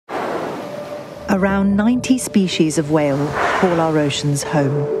Around 90 species of whale call our oceans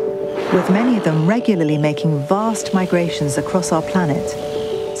home, with many of them regularly making vast migrations across our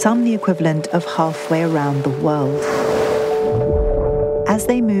planet, some the equivalent of halfway around the world. As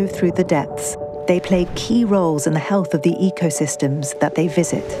they move through the depths, they play key roles in the health of the ecosystems that they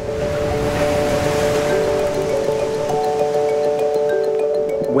visit.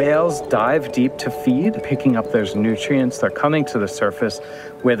 Whales dive deep to feed, picking up those nutrients. They're coming to the surface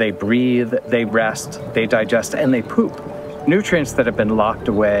where they breathe, they rest, they digest, and they poop. Nutrients that have been locked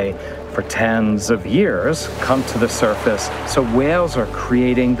away for tens of years come to the surface. So whales are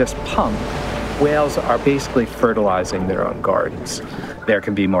creating this pump. Whales are basically fertilizing their own gardens. There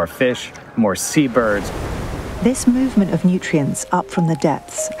can be more fish, more seabirds. This movement of nutrients up from the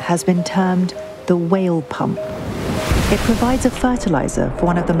depths has been termed the whale pump. It provides a fertilizer for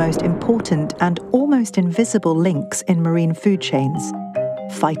one of the most important and almost invisible links in marine food chains,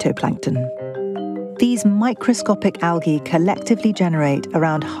 phytoplankton. These microscopic algae collectively generate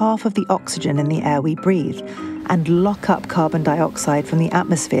around half of the oxygen in the air we breathe and lock up carbon dioxide from the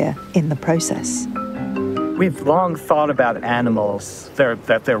atmosphere in the process. We've long thought about animals,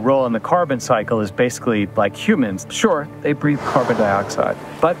 that their role in the carbon cycle is basically like humans. Sure, they breathe carbon dioxide,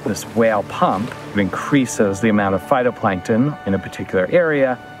 but this whale pump increases the amount of phytoplankton in a particular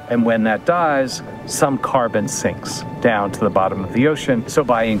area, and when that dies, some carbon sinks down to the bottom of the ocean. So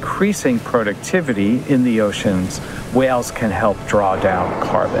by increasing productivity in the oceans, whales can help draw down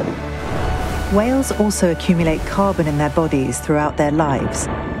carbon. Whales also accumulate carbon in their bodies throughout their lives,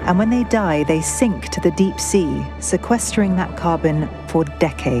 and when they die, they sink to the deep sea, sequestering that carbon for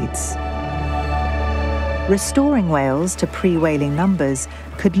decades. Restoring whales to pre-whaling numbers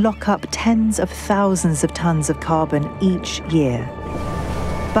could lock up tens of thousands of tons of carbon each year.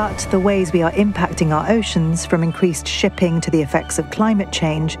 But the ways we are impacting our oceans, from increased shipping to the effects of climate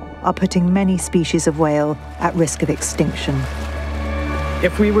change, are putting many species of whale at risk of extinction.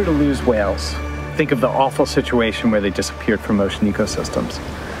 If we were to lose whales, think of the awful situation where they disappeared from ocean ecosystems.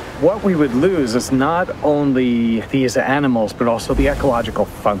 What we would lose is not only these animals, but also the ecological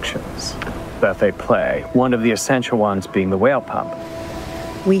functions that they play, one of the essential ones being the whale pump.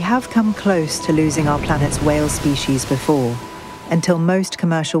 We have come close to losing our planet's whale species before, until most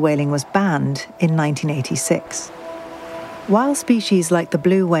commercial whaling was banned in 1986. While species like the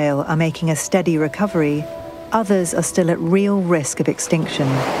blue whale are making a steady recovery, others are still at real risk of extinction,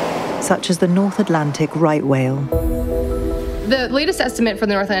 such as the North Atlantic right whale. The latest estimate for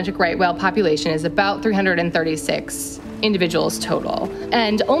the North Atlantic right whale population is about 336 individuals total,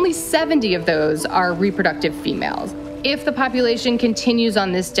 and only 70 of those are reproductive females. If the population continues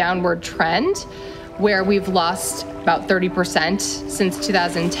on this downward trend, where we've lost about 30% since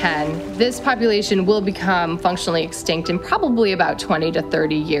 2010, this population will become functionally extinct in probably about 20 to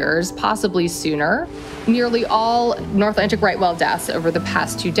 30 years, possibly sooner. Nearly all North Atlantic right whale deaths over the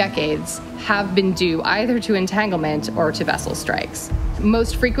past 2 decades have been due either to entanglement or to vessel strikes.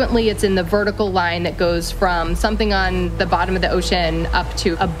 Most frequently, it's in the vertical line that goes from something on the bottom of the ocean up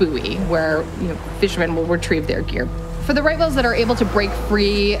to a buoy where fishermen will retrieve their gear. For the right whales that are able to break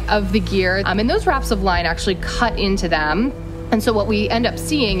free of the gear, and those rafts of line actually cut into them. And so what we end up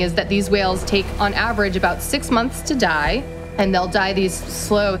seeing is that these whales take, on average, about 6 months to die, and they'll die these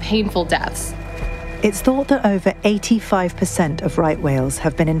slow, painful deaths. It's thought that over 85% of right whales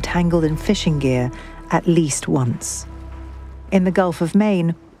have been entangled in fishing gear at least once. In the Gulf of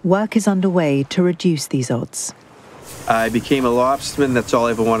Maine, work is underway to reduce these odds. I became a lobsterman. That's all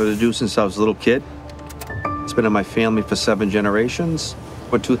I ever wanted to do since I was a little kid. It's been in my family for 7 generations.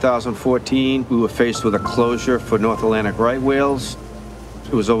 In 2014, we were faced with a closure for North Atlantic right whales.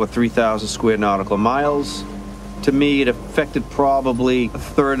 It was over 3,000 square nautical miles. To me, it affected probably a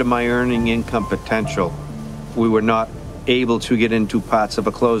third of my earning income potential. We were not able to get into parts of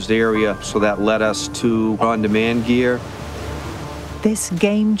a closed area, so that led us to on-demand gear. This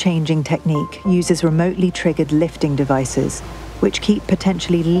game-changing technique uses remotely triggered lifting devices, which keep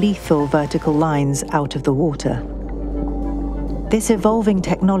potentially lethal vertical lines out of the water. This evolving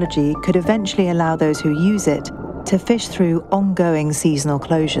technology could eventually allow those who use it to fish through ongoing seasonal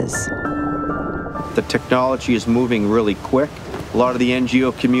closures. The technology is moving really quick. A lot of the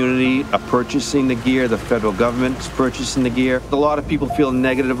NGO community are purchasing the gear. The federal government is purchasing the gear. A lot of people feel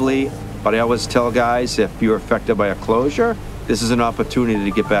negatively, but I always tell guys, if you're affected by a closure, this is an opportunity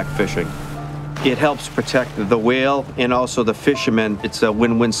to get back fishing. It helps protect the whale and also the fishermen. It's a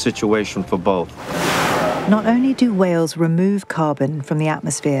win-win situation for both. Not only do whales remove carbon from the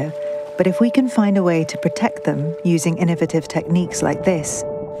atmosphere, but if we can find a way to protect them using innovative techniques like this,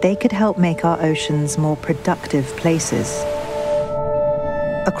 they could help make our oceans more productive places.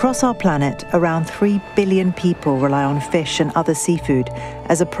 Across our planet, around 3 billion people rely on fish and other seafood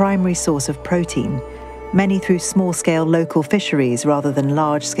as a primary source of protein, many through small-scale local fisheries rather than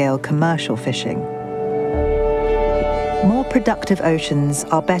large-scale commercial fishing. More productive oceans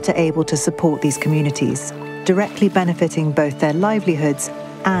are better able to support these communities, directly benefiting both their livelihoods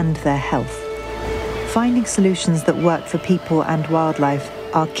and their health. Finding solutions that work for people and wildlife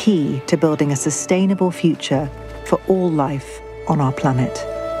are key to building a sustainable future for all life on our planet.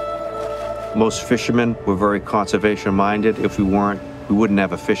 Most fishermen were very conservation-minded. If we weren't, we wouldn't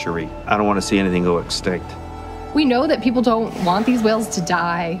have a fishery. I don't want to see anything go extinct. We know that people don't want these whales to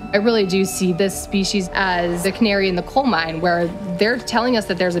die. I really do see this species as the canary in the coal mine, where they're telling us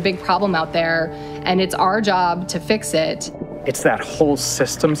that there's a big problem out there, and it's our job to fix it. It's that whole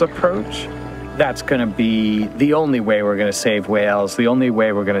systems approach that's going to be the only way we're going to save whales, the only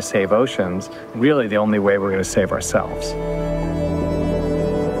way we're going to save oceans, really the only way we're going to save ourselves.